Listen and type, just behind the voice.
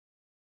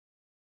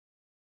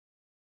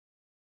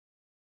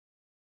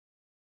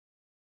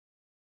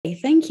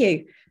Thank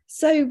you.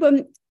 So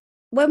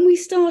when we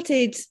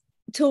started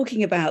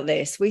talking about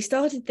this, we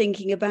started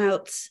thinking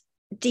about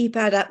deep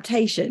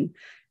adaptation,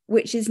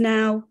 which is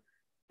now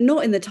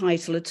not in the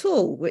title at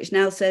all, which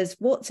now says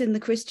what's in the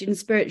Christian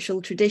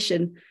spiritual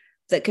tradition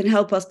that can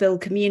help us build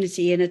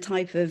community in a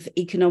type of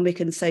economic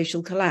and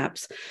social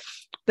collapse.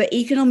 But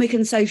economic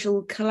and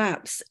social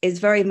collapse is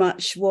very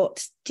much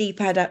what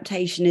deep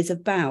adaptation is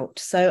about.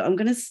 So I'm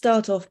going to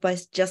start off by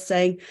just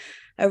saying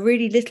a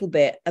really little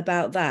bit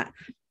about that.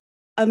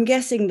 I'm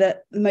guessing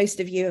that most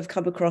of you have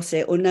come across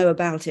it or know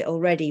about it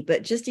already,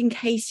 but just in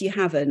case you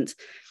haven't,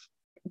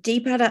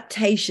 deep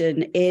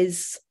adaptation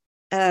is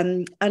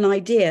an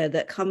idea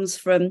that comes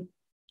from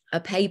a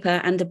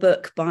paper and a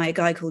book by a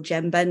guy called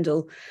Jem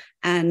Bendell,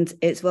 and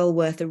it's well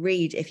worth a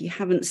read if you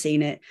haven't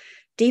seen it.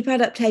 Deep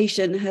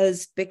adaptation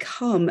has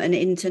become an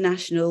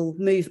international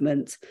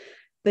movement,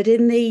 but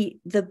in the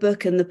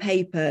book and the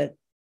paper,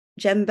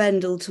 Jem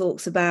Bendell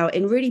talks about,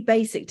 in really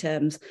basic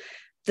terms,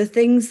 the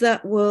things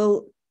that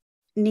will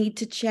need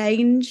to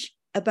change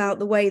about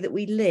the way that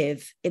we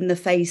live in the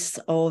face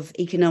of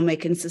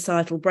economic and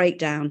societal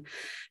breakdown,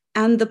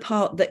 and the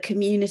part that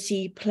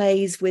community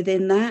plays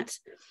within that.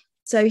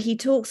 So he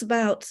talks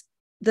about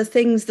the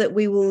things that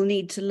we will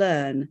need to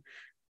learn,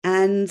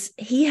 and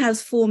he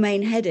has 4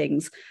 main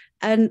headings,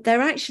 and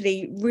they're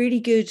actually really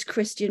good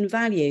Christian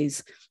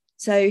values.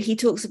 So he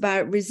talks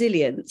about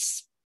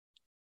resilience.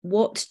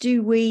 What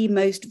do we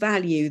most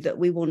value that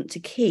we want to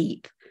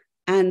keep,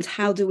 and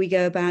how do we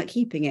go about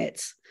keeping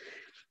it?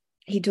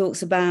 He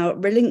talks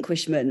about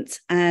relinquishment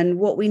and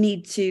what we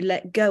need to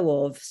let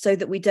go of so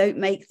that we don't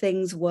make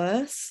things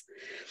worse.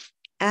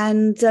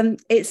 And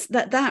it's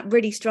that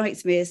really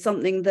strikes me as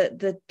something that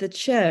the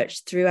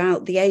church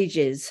throughout the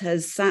ages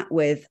has sat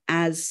with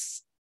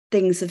as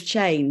things have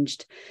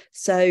changed.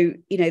 So,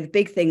 the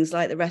big things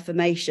like the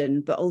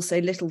Reformation, but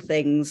also little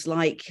things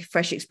like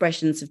fresh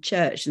expressions of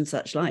church and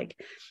such like.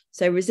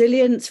 So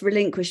resilience,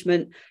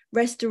 relinquishment,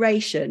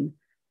 restoration.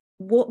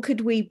 What could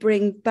we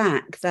bring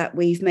back that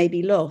we've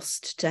maybe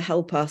lost to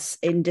help us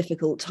in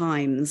difficult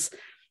times?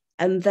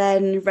 And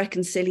then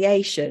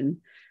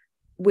reconciliation.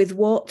 With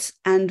what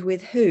and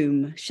with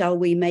whom shall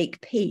we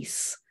make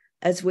peace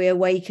as we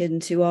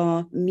awaken to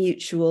our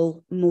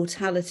mutual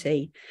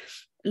mortality?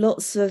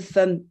 Lots of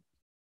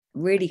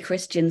really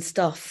Christian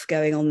stuff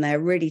going on there,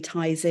 really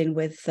ties in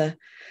with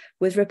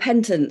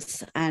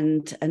repentance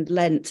and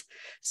Lent.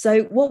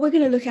 So what we're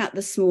going to look at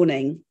this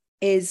morning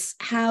is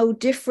how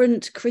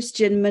different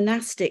Christian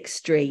monastic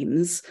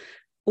streams,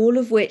 all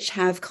of which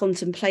have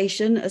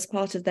contemplation as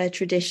part of their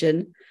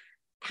tradition,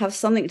 have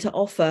something to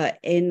offer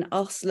in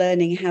us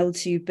learning how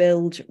to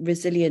build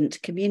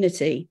resilient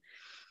community.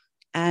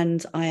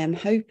 And I am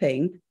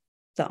hoping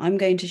that I'm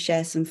going to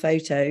share some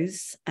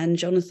photos and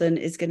Jonathan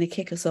is going to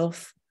kick us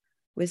off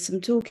with some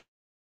talk.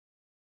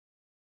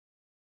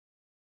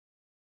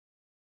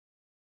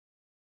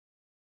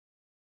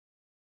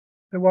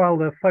 So while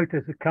the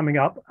photos are coming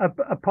up,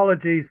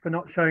 apologies for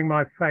not showing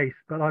my face,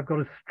 but I've got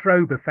a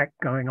strobe effect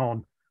going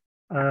on.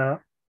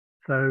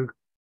 So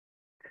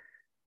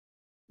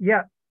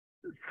yeah,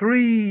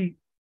 3,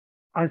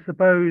 I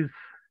suppose,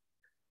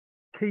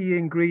 key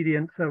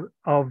ingredients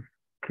of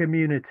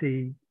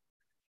community,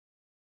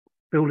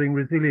 building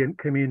resilient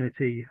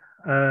community,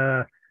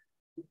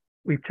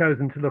 we've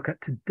chosen to look at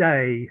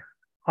today.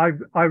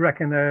 I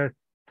reckon there are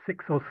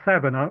 6 or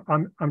 7.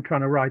 I'm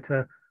trying to write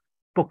a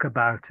book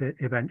about it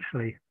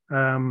eventually.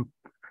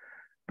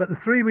 But the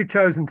 3 we've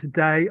chosen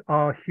today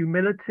are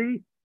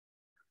humility,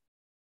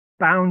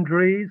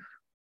 boundaries,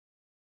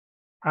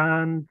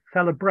 and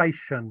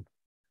celebration.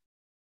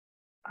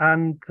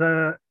 And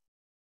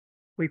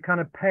we've kind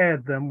of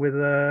paired them with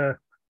a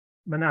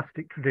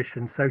monastic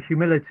tradition. So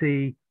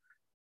humility,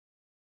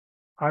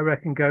 I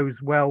reckon, goes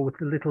well with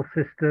the little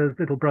sisters,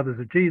 little brothers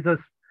of Jesus.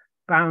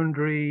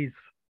 Boundaries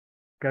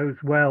goes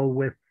well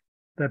with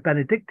the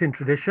Benedictine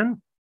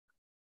tradition.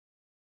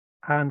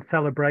 And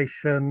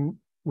celebration,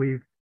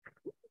 we've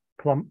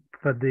plumped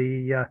for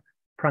the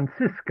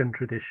Franciscan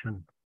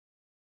tradition.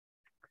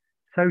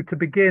 So to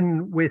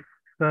begin with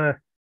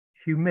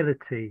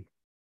humility,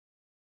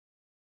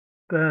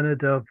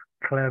 Bernard of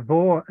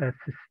Clairvaux, a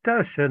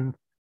Cistercian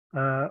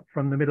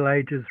from the Middle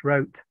Ages,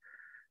 wrote,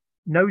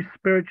 "No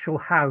spiritual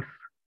house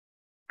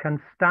can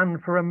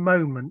stand for a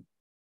moment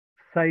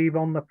save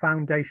on the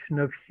foundation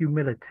of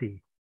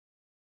humility."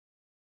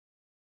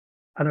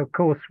 And of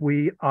course,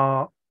 we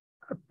are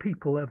a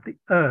people of the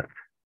earth.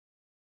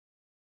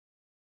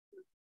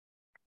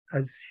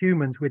 As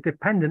humans, we're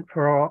dependent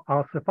for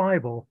our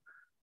survival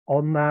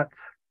on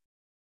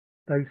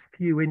those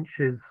few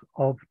inches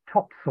of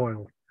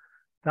topsoil,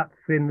 that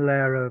thin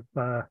layer of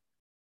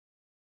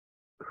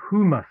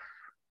humus,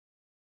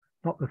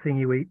 not the thing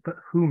you eat, but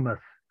humus,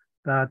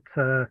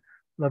 that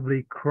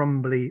lovely,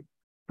 crumbly,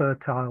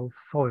 fertile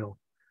soil.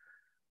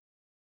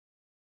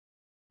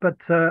 But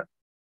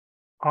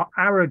our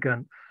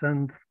arrogance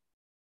and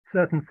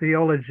certain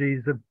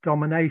theologies of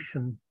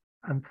domination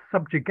and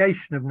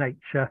subjugation of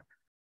nature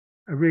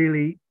are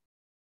really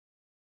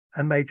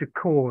a major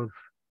cause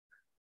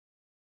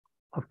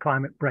of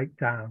climate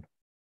breakdown.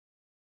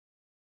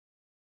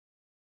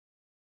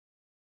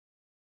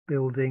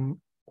 Building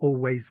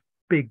always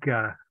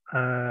bigger.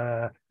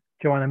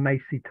 Joanna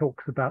Macy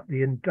talks about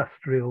the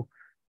industrial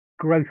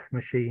growth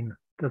machine,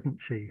 doesn't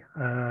she?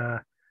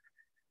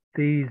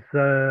 These,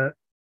 the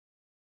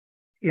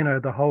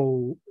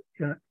whole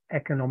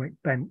economic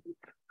bent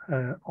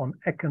on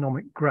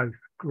economic growth.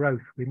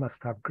 We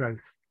must have growth.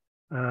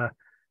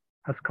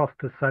 Has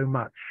cost us so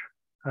much.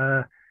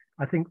 I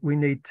think we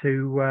need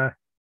to,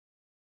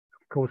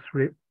 of course,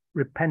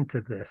 repent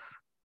of this.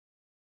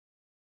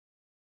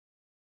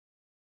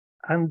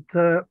 And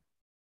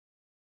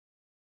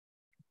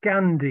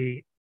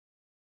Gandhi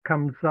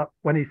comes up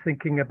when he's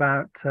thinking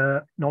about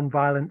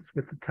non-violence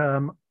with the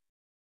term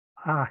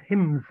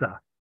ahimsa,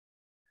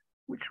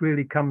 which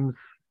really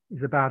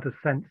is about a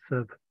sense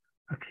of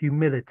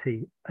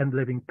humility and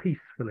living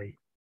peacefully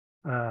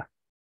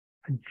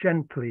and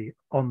gently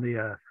on the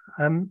earth.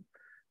 Of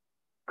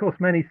course,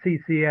 many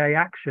CCA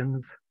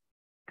actions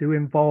do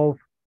involve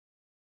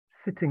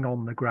sitting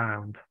on the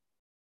ground,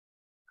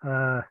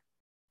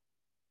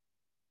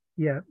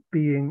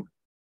 being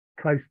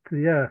close to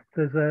the earth.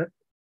 There's a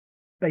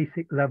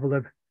basic level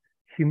of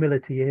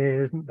humility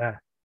here, isn't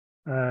there?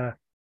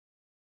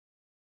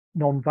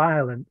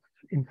 Non-violence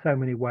in so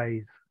many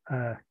ways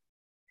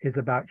is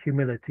about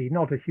humility,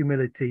 not a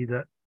humility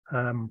that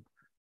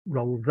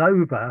rolls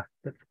over,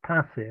 that's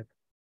passive,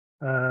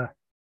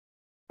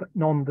 but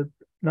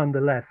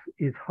nonetheless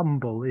is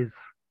humble, is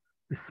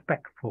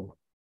respectful.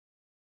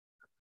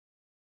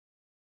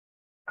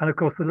 And of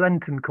course, the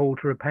Lenten call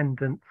to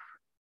repentance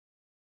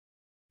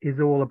is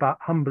all about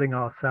humbling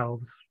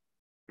ourselves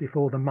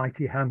before the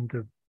mighty hand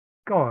of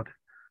God.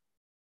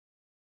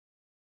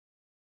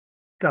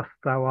 Dust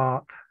thou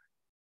art,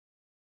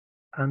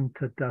 and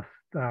to dust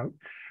thou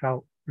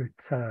shalt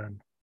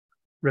return.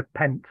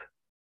 Repent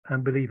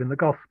and believe in the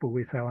gospel,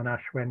 we say on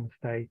Ash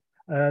Wednesday.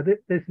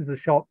 This is a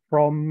shot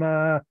from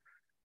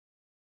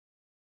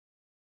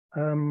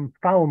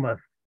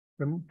Falmouth,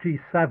 from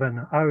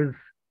G7. I was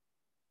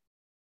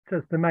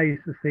just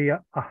amazed to see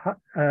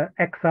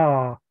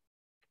XR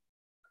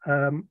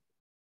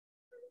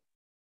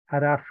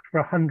had asked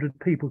for 100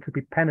 people to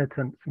be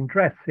penitents and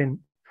dress in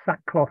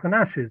sackcloth and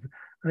ashes.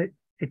 And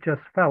it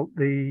just felt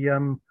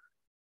the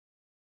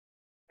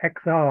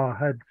XR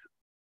has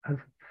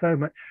so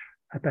much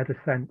a better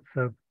sense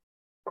of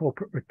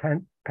corporate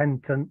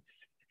repentance,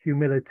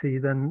 humility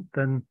than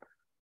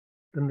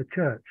the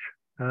church.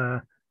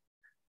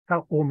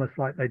 Felt almost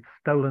like they'd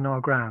stolen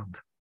our ground.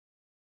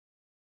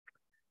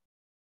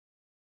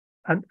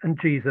 And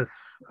Jesus,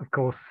 of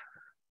course,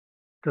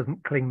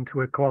 doesn't cling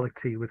to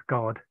equality with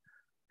God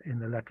in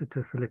the letter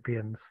to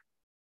Philippians,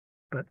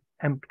 but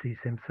empties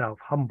himself,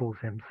 humbles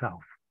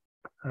himself.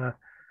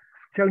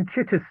 Joan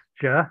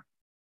Chittister,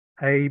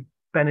 a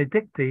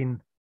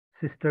Benedictine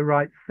sister,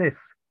 writes this: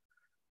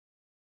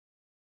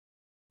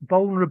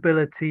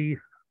 vulnerability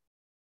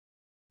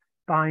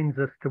binds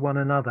us to one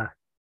another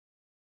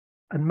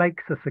and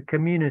makes us a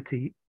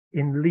community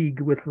in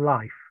league with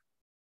life.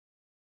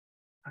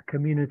 A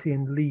community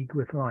in league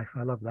with life.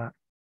 I love that.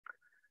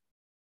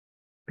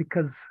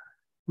 Because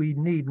we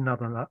need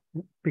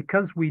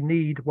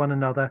one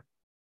another,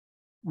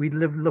 we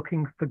live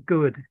looking for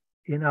good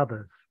in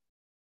others,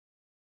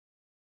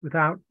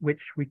 without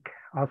which we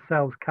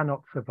ourselves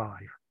cannot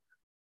survive.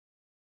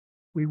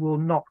 We will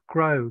not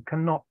grow,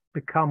 cannot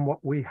become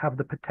what we have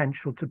the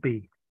potential to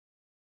be.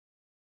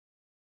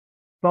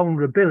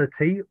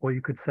 Vulnerability, or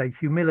you could say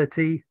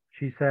humility,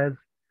 she says,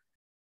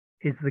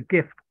 is the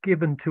gift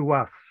given to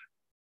us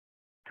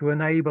to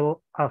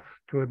enable us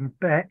to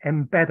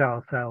embed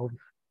ourselves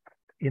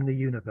in the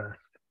universe.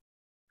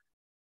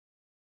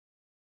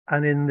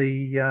 And in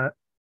the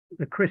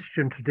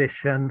Christian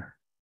tradition,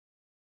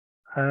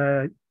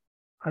 I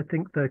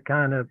think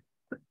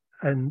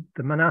and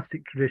the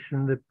monastic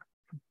tradition, the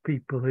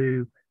people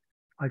who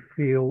I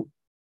feel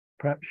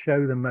perhaps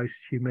show the most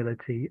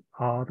humility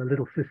are the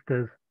little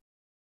sisters,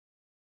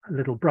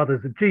 little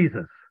brothers of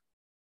Jesus.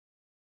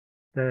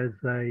 There's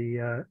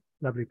a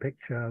lovely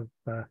picture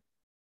of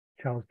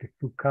Charles de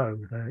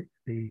Foucauld,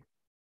 the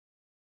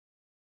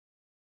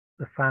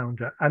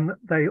founder, and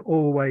they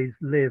always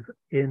choose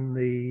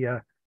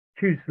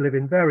to live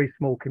in very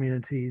small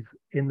communities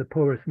in the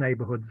poorest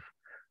neighborhoods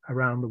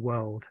around the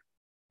world,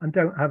 and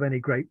don't have any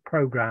great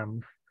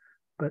programs,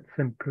 but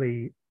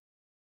simply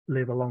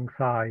live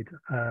alongside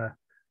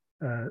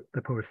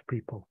the poorest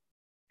people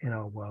in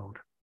our world.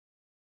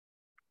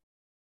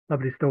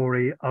 Lovely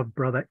story of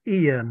Brother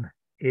Ian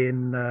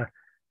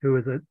who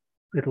was a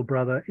little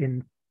brother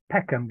in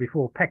Peckham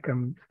before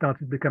Peckham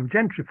started to become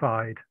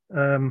gentrified.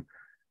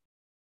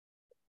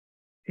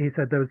 He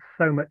said there was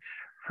so much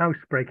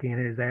housebreaking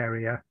in his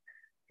area.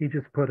 He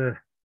just put a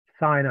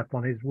sign up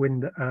on his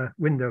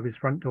window of his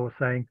front door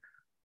saying,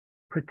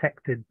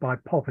 "Protected by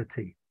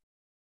poverty,"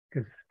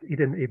 because he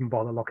didn't even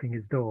bother locking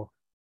his door,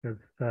 because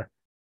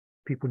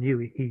people knew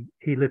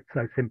he lived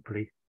so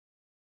simply.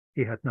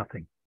 He had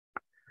nothing.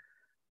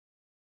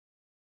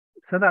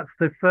 So that's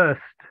the first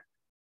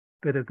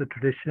bit of the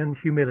tradition,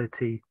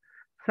 humility.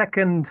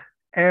 Second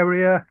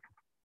area,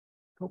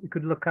 what we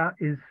could look at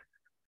is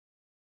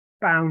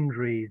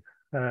boundaries,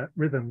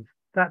 rhythms.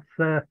 That's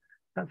a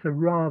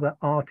rather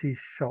arty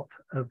shot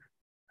of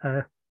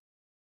a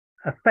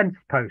fence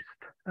post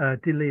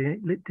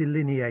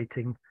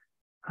delineating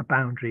a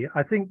boundary.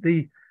 I think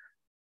the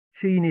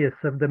genius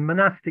of the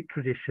monastic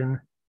tradition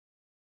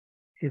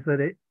is that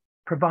it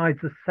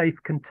provides a safe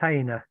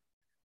container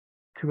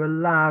to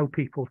allow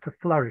people to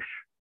flourish,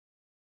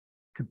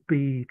 to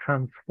be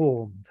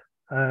transformed.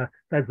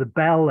 There's a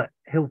bell at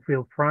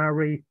Hillfield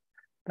Friary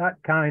that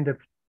kind of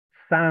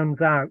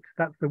sounds out.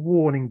 That's the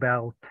warning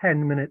bell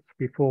 10 minutes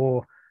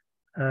before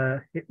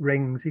it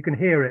rings. You can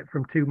hear it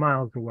from 2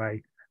 miles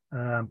away,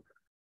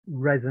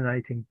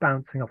 resonating,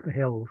 bouncing off the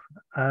hills.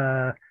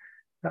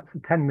 That's a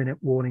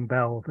 10-minute warning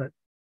bell that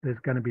there's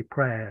going to be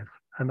prayers,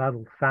 and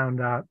that'll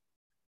sound out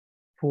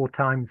 4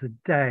 times a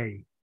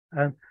day.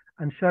 And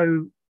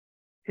so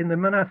in the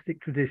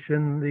monastic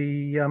tradition,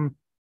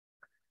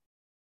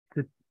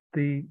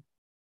 the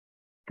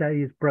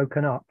day is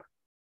broken up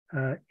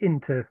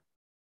into,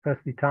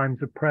 firstly,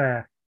 times of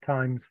prayer,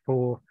 times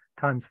for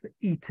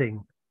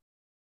eating.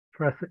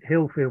 For us at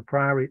Hillfield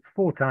Priory, it's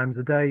 4 times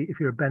a day. If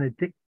you're a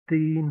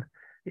Benedictine,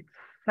 it's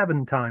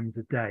 7 times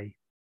a day.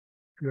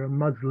 If you're a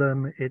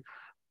Muslim, it's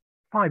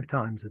 5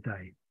 times a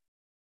day.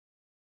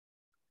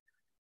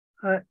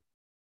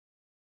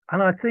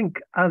 And I think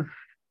as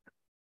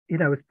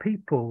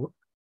people,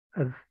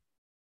 as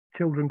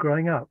children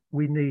growing up,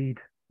 we need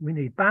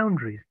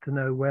boundaries to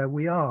know where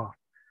we are.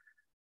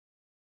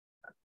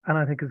 And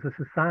I think as a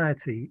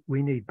society,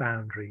 we need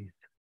boundaries.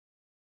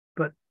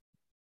 But,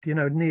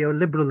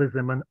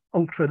 neoliberalism and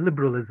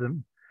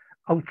ultra-individualism,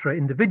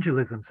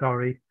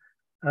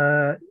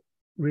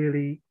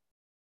 really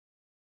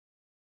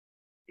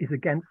is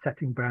against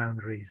setting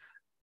boundaries.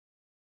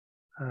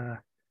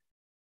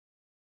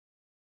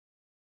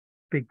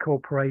 Big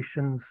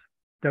corporations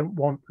don't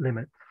want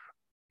limits.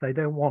 They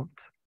don't want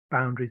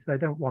boundaries. They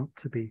don't want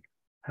to be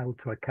held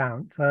to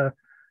account. I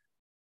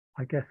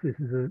guess this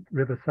is a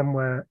river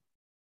somewhere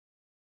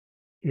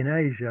in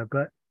Asia,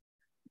 but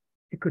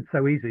it could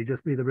so easily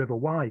just be the River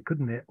Wye,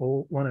 couldn't it?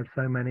 Or one of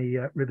so many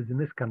rivers in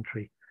this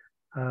country.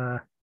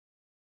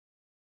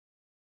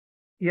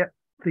 Yet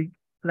the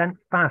Lent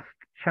fast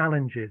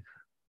challenges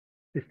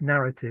this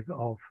narrative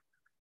of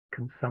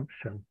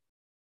consumption.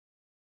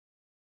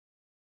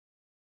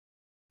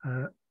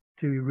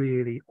 Do we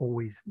really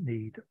always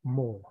need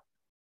more?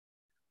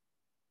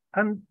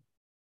 And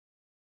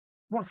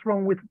what's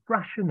wrong with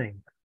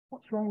rationing?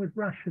 What's wrong with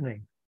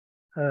rationing?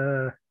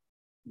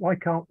 Why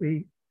can't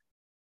we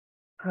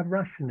have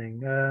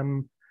rationing?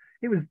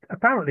 It was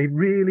apparently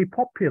really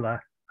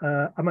popular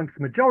amongst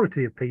the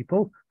majority of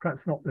people,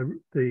 perhaps not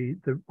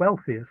the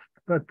wealthiest,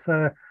 but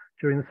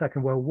during the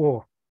Second World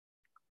War.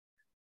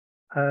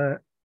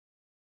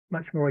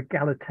 Much more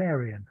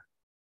egalitarian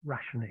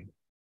rationing.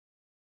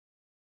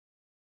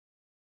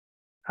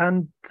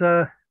 And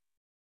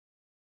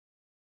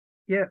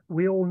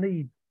we all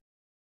need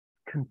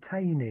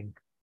containing.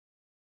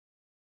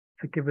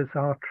 Forgive us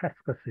our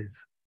trespasses,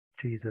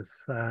 Jesus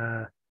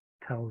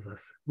tells us.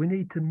 We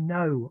need to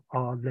know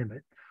our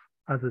limits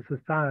as a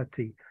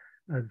society,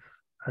 as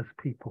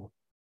people.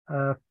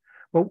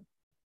 Well,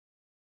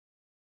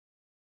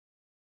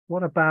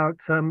 what about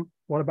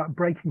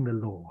breaking the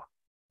law?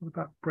 What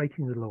about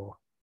breaking the law?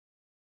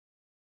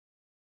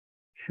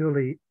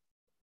 Surely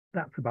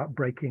that's about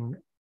breaking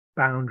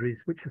boundaries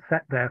which are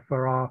set there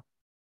for our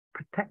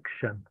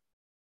protection.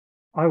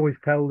 I always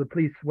tell the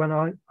police when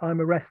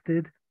I'm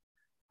arrested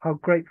how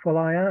grateful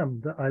I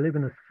am that I live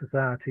in a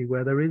society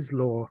where there is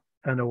law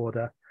and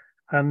order.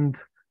 And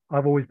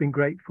I've always been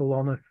grateful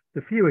on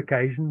the few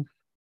occasions.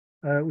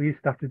 We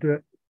used to have to do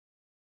it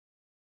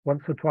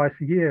once or twice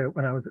a year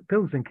when I was at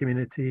Pilsen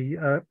Community.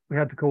 We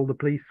had to call the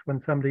police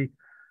when somebody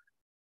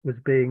was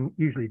being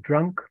usually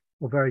drunk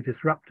or very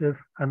disruptive,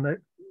 and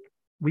that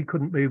we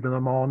couldn't move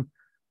them on.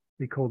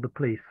 We called the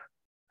police.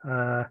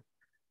 And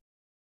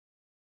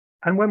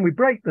when we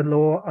break the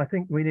law, I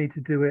think we need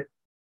to do it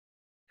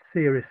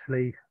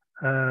seriously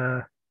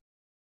and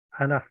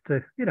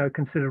after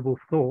considerable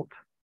thought,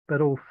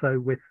 but also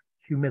with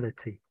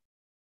humility.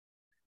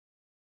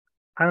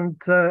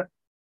 And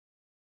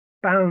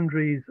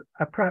boundaries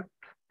are perhaps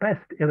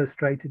best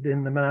illustrated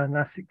in the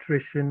monastic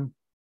tradition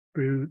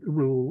through the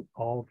rule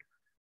of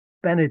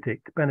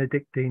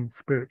Benedictine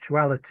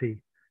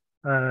spirituality.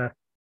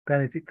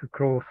 Benedict, of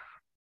course,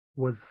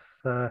 was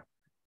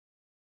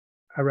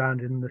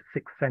around in the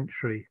 6th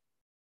century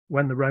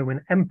when the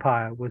Roman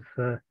Empire was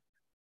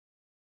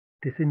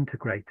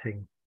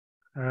disintegrating.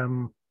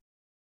 Of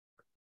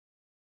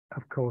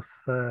course,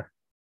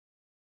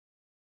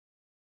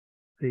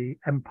 the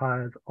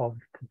empires of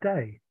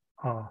today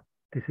are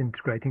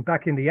disintegrating.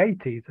 Back in the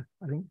 80s,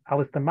 I think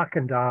Alistair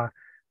McIntyre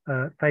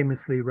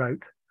famously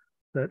wrote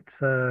that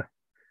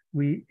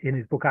we, in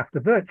his book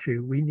After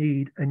Virtue, we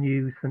need a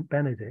new St.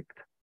 Benedict,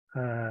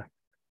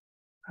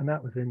 and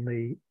that was in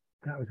the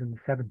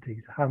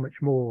 70s. How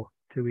much more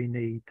do we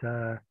need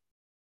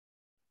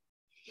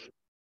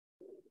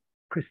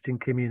Christian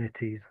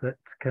communities that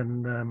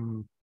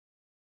can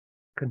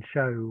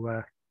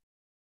show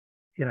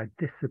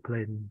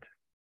disciplined,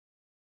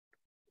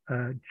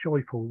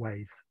 joyful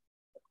ways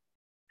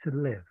to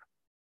live,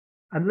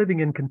 and living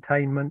in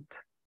containment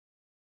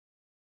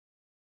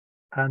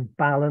and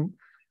balance,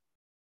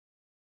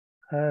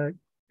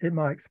 in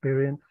my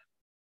experience,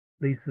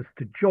 leads us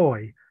to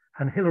joy.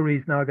 And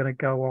Hilary's now going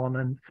to go on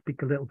and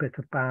speak a little bit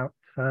about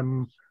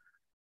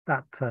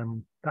that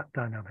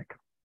dynamic.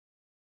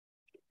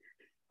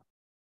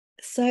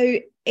 So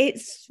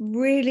it's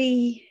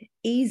really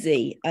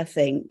easy, I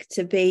think,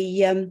 to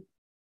be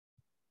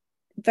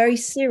very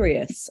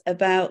serious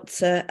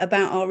about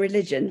our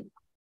religion,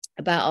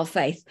 about our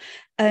faith,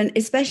 and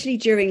especially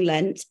during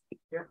Lent.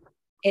 Yeah.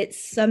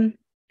 It's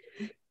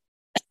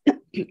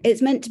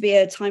meant to be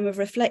a time of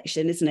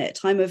reflection, isn't it?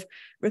 A time of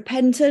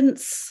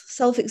repentance,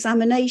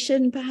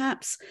 self-examination,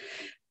 perhaps.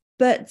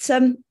 But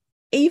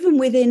even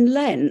within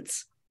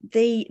Lent,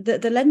 the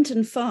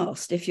Lenten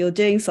fast, if you're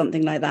doing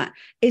something like that,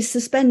 is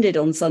suspended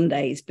on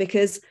Sundays,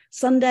 because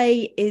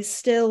Sunday is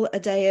still a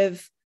day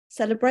of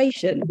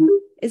celebration,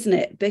 isn't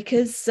it?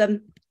 Because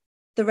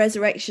the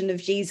resurrection of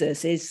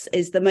Jesus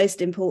is the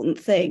most important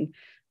thing.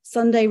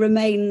 Sunday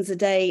remains a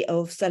day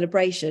of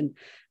celebration.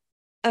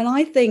 And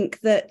I think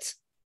that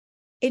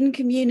in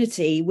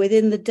community,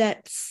 within the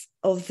depths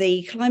of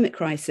the climate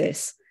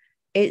crisis,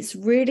 it's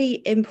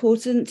really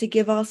important to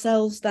give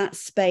ourselves that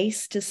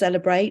space to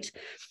celebrate.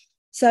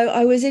 So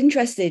I was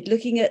interested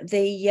looking at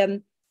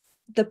the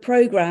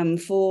programme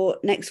for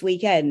next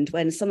weekend,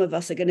 when some of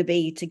us are going to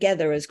be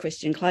together as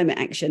Christian Climate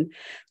Action,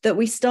 that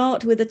we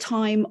start with a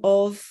time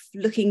of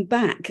looking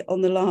back on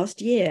the last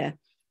year.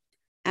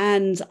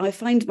 And I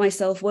find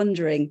myself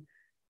wondering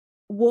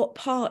what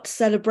part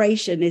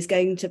celebration is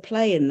going to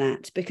play in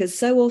that, because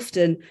so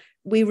often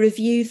we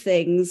review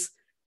things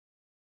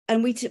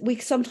and we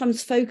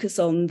sometimes focus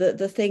on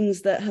the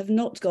things that have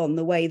not gone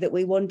the way that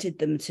we wanted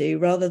them to,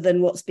 rather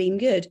than what's been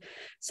good.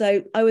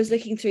 So I was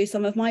looking through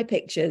some of my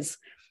pictures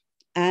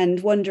and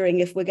wondering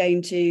if we're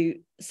going to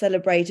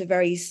celebrate a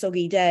very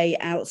soggy day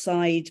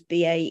outside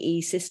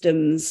BAE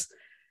Systems,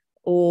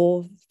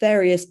 or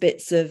various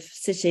bits of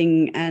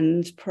sitting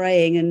and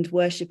praying and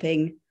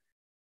worshipping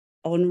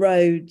on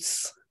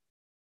roads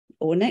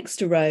or next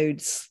to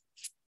roads,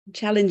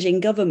 challenging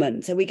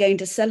government. Are we going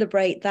to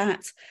celebrate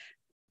that,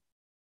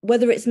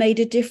 whether it's made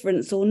a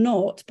difference or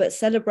not, but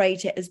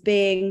celebrate it as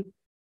being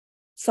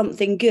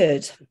something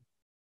good?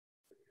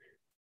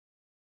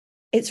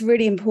 It's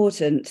really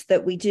important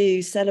that we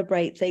do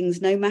celebrate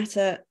things, no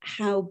matter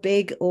how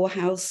big or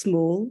how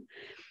small.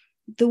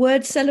 The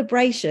word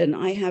celebration,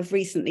 I have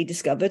recently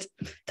discovered,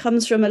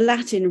 comes from a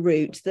Latin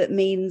root that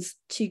means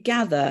to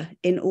gather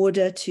in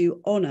order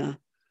to honour.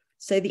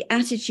 So the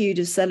attitude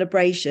of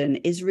celebration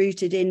is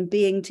rooted in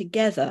being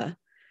together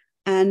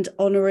and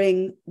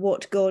honouring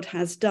what God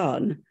has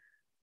done,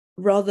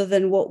 rather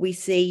than what we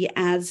see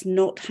as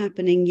not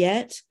happening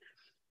yet.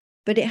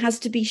 But it has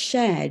to be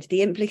shared.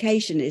 The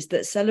implication is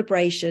that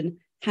celebration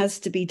has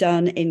to be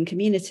done in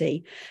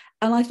community.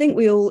 And I think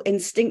we all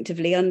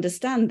instinctively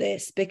understand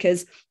this,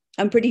 because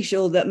I'm pretty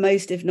sure that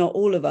most, if not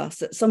all of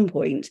us, at some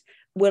point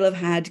will have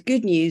had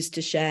good news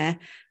to share.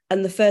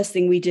 And the first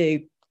thing we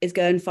do is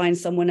go and find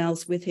someone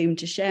else with whom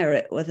to share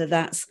it, whether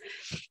that's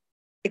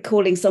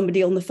calling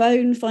somebody on the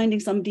phone, finding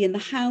somebody in the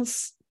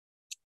house,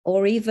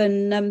 or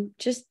even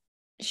just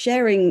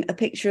sharing a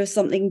picture of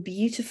something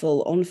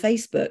beautiful on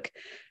Facebook.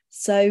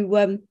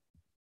 So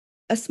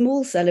a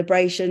small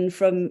celebration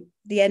from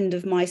the end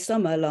of my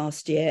summer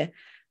last year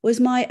was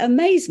my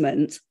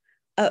amazement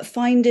at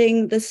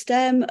finding the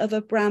stem of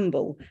a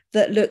bramble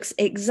that looks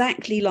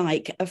exactly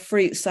like a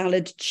fruit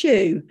salad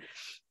chew.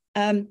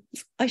 I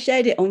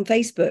shared it on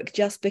Facebook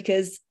just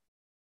because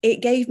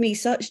it gave me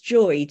such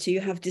joy to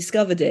have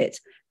discovered it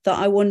that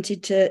I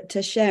wanted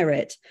to share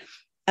it.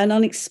 An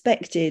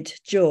unexpected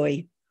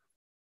joy.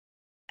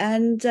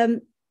 And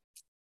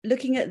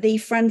looking at the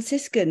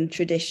Franciscan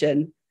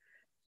tradition,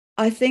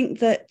 I think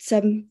that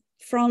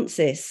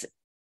Francis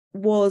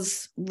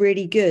was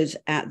really good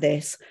at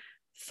this,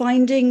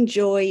 finding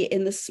joy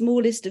in the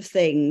smallest of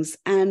things,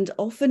 and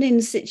often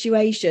in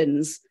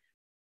situations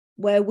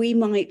where we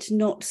might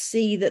not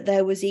see that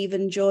there was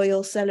even joy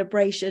or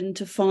celebration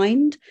to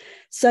find.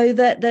 So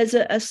that there's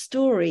a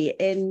story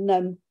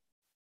in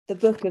the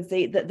book of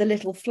the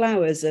Little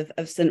Flowers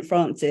of St.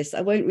 Francis.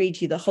 I won't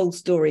read you the whole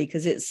story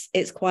because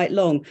it's quite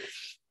long.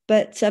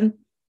 But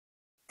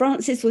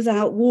Francis was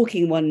out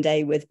walking one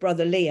day with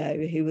Brother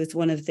Leo, who was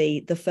one of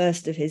the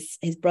first of his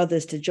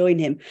brothers to join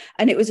him.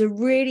 And it was a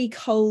really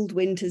cold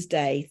winter's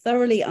day,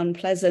 thoroughly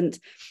unpleasant.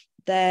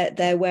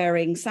 They're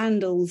wearing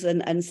sandals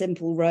and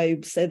simple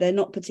robes, so they're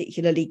not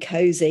particularly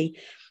cozy.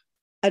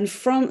 And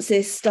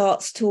Francis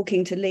starts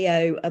talking to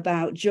Leo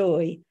about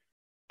joy.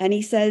 And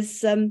he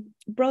says,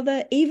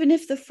 brother, even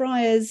if the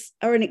friars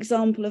are an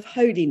example of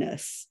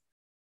holiness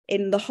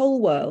in the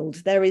whole world,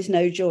 there is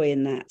no joy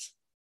in that.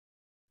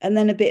 And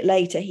then a bit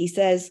later, he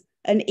says,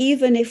 and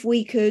even if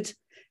we could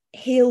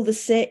heal the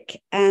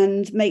sick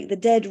and make the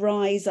dead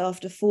rise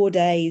after 4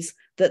 days,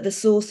 that the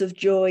source of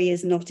joy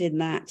is not in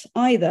that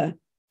either.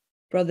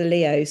 Brother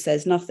Leo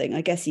says nothing.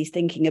 I guess he's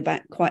thinking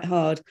about quite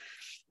hard.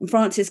 And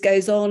Francis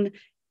goes on,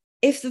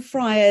 if the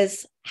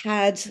friars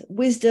had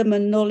wisdom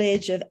and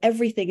knowledge of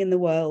everything in the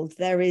world,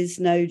 there is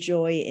no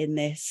joy in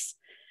this.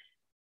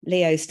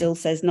 Leo still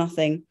says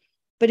nothing.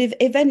 But if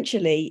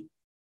eventually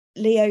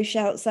Leo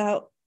shouts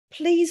out,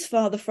 please,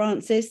 Father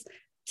Francis,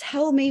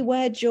 tell me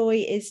where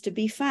joy is to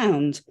be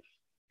found.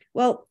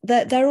 Well,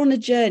 they're on a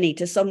journey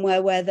to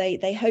somewhere where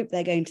they hope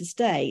they're going to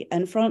stay.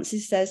 And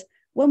Francis says,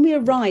 when we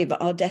arrive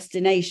at our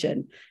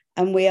destination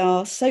and we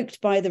are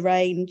soaked by the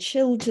rain,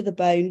 chilled to the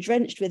bone,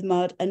 drenched with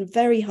mud and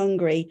very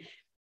hungry,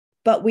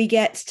 but we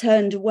get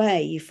turned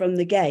away from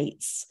the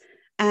gates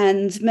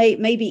and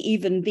maybe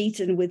even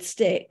beaten with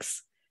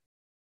sticks,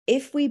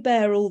 if we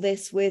bear all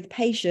this with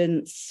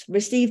patience,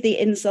 receive the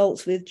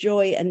insults with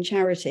joy and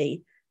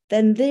charity,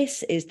 then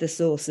this is the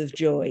source of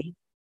joy,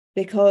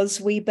 because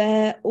we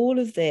bear all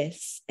of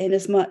this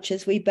inasmuch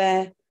as we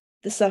bear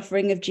the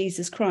suffering of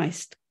Jesus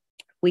Christ.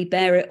 We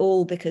bear it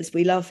all because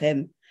we love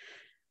him.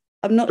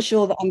 I'm not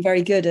sure that I'm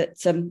very good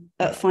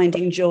at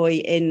finding joy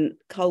in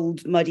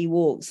cold, muddy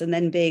walks and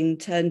then being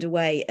turned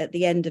away at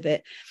the end of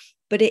it.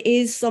 But it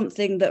is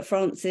something that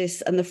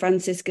Francis and the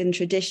Franciscan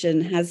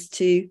tradition has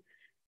to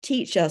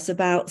teach us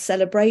about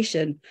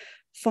celebration,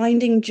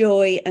 finding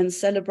joy and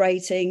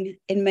celebrating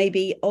in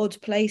maybe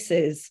odd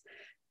places,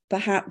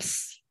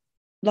 perhaps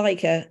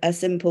like a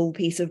simple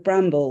piece of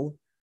bramble,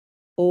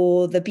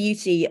 or the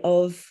beauty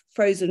of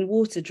frozen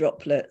water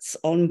droplets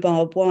on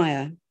barbed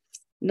wire,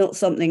 not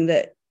something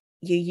that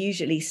you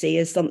usually see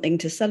as something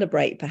to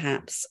celebrate,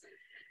 perhaps.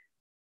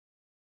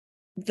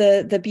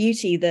 The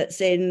beauty that's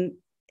in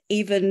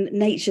even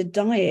nature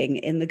dying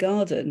in the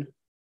garden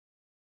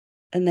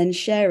and then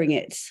sharing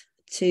it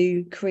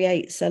to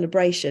create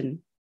celebration.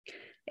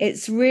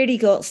 It's really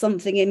got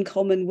something in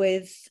common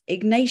with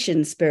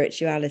Ignatian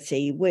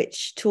spirituality,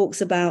 which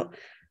talks about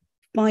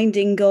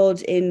finding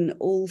God in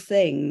all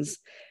things.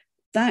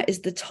 That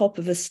is the top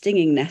of a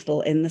stinging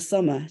nettle in the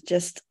summer,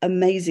 just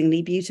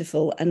amazingly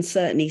beautiful, and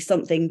certainly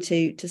something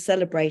to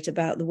celebrate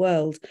about the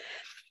world.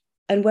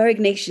 And where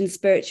Ignatian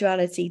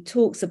spirituality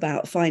talks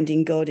about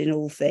finding God in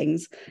all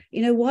things,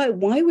 you know,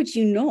 why would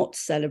you not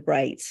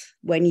celebrate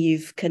when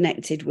you've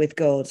connected with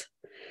God?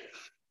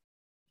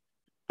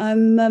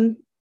 I'm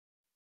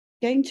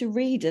going to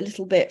read a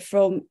little bit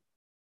from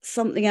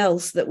something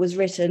else that was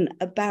written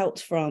about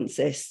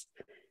Francis.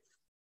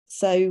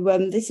 So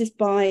this is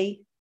by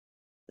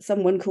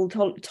someone called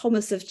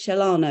Thomas of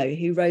Celano,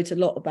 who wrote a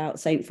lot about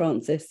St.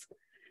 Francis.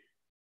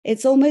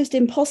 It's almost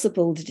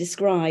impossible to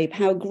describe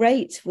how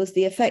great was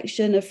the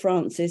affection of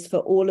Francis for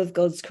all of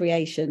God's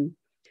creation,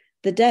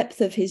 the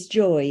depth of his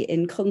joy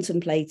in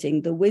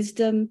contemplating the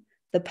wisdom,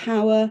 the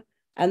power,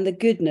 and the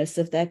goodness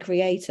of their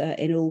Creator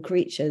in all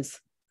creatures.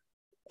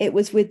 It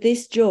was with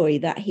this joy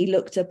that he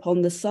looked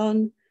upon the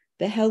sun,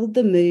 beheld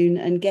the moon,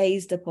 and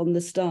gazed upon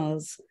the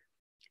stars.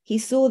 He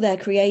saw their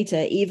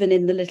Creator even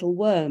in the little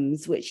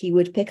worms, which he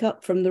would pick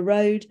up from the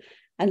road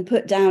and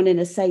put down in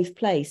a safe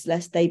place,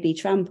 lest they be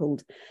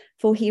trampled.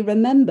 For he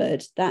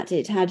remembered that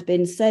it had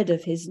been said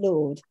of his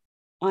Lord,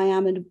 I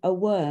am a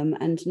worm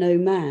and no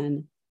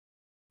man.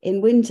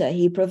 In winter,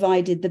 he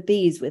provided the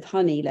bees with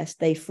honey, lest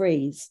they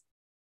freeze.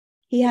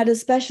 He had a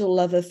special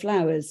love of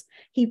flowers.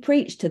 He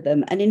preached to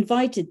them and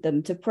invited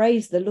them to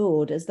praise the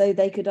Lord as though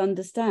they could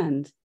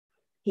understand.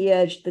 He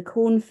urged the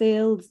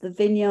cornfields, the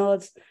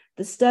vineyards,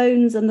 the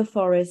stones and the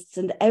forests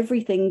and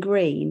everything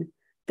green,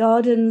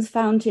 gardens,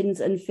 fountains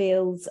and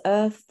fields,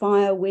 earth,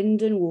 fire,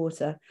 wind and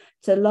water,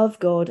 to love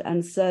God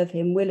and serve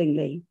him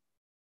willingly.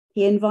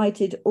 He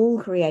invited all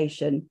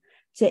creation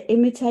to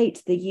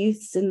imitate the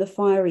youths in the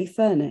fiery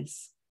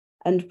furnace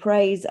and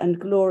praise and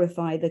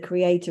glorify the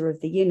Creator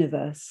of the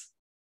universe.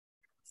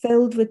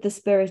 Filled with the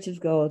Spirit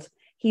of God,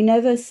 he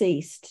never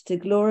ceased to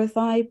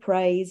glorify,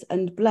 praise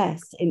and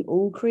bless in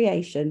all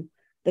creation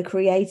the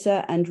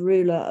Creator and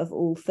ruler of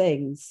all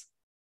things.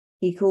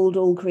 He called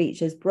all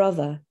creatures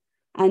brother,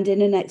 and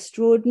in an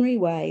extraordinary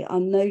way,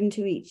 unknown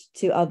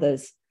to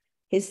others,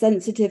 his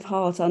sensitive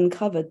heart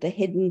uncovered the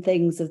hidden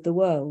things of the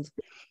world.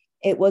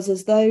 It was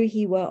as though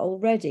he were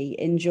already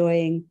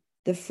enjoying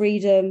the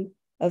freedom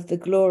of the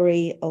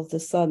glory of the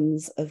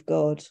sons of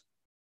God.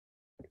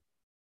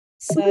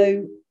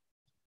 So,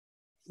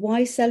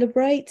 why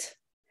celebrate?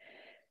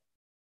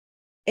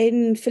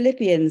 In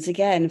Philippians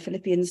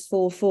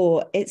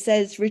 4:4, it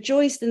says,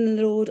 rejoice in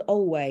the Lord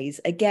always.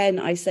 Again,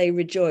 I say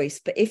rejoice.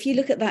 But if you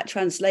look at that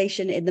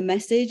translation in the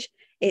Message,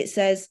 it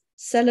says,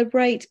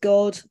 celebrate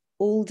God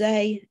all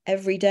day,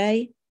 every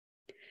day.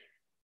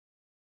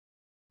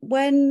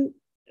 When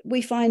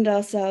we find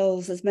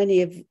ourselves, as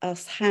many of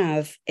us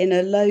have, in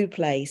a low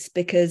place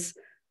because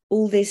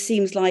all this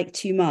seems like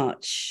too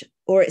much,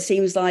 or it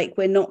seems like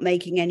we're not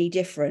making any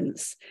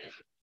difference,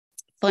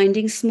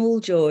 finding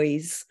small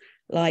joys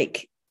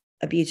like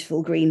a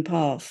beautiful green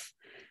path,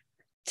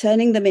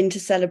 turning them into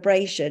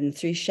celebration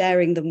through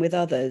sharing them with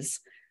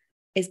others,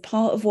 is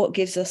part of what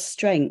gives us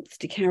strength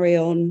to carry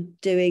on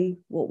doing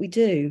what we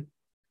do.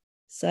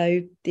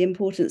 So the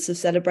importance of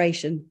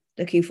celebration,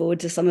 looking forward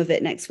to some of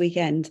it next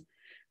weekend.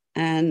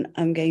 And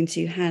I'm going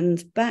to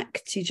hand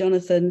back to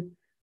Jonathan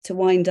to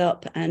wind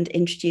up and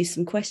introduce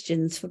some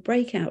questions for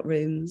breakout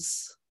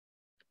rooms.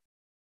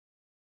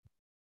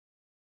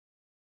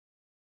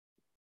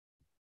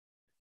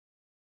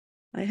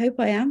 I hope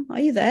I am. Are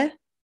you there?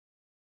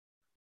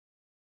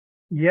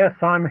 Yes,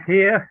 I'm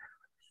here.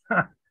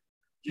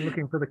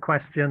 Looking for the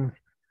questions.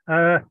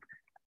 I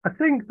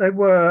think they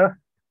were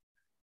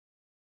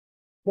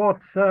we'll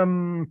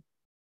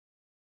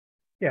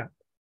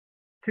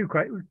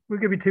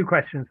give you two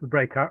questions for the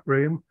breakout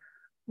room.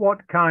 What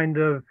kind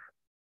of,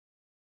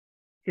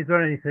 is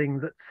there anything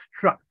that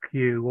struck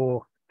you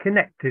or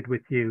connected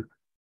with you,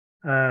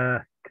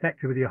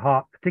 connected with your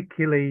heart,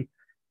 particularly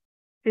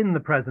in the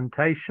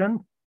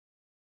presentation?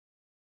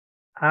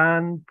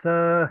 And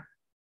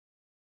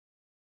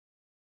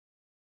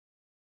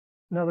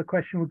another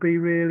question would be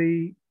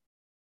really,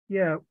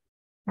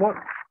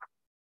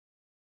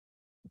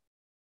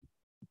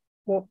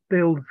 what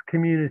builds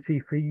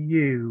community for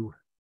you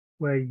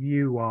where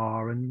you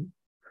are, and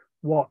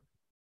what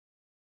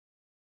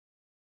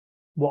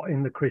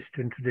in the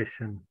Christian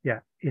tradition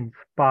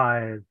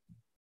inspires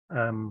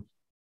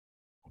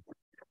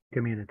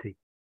community?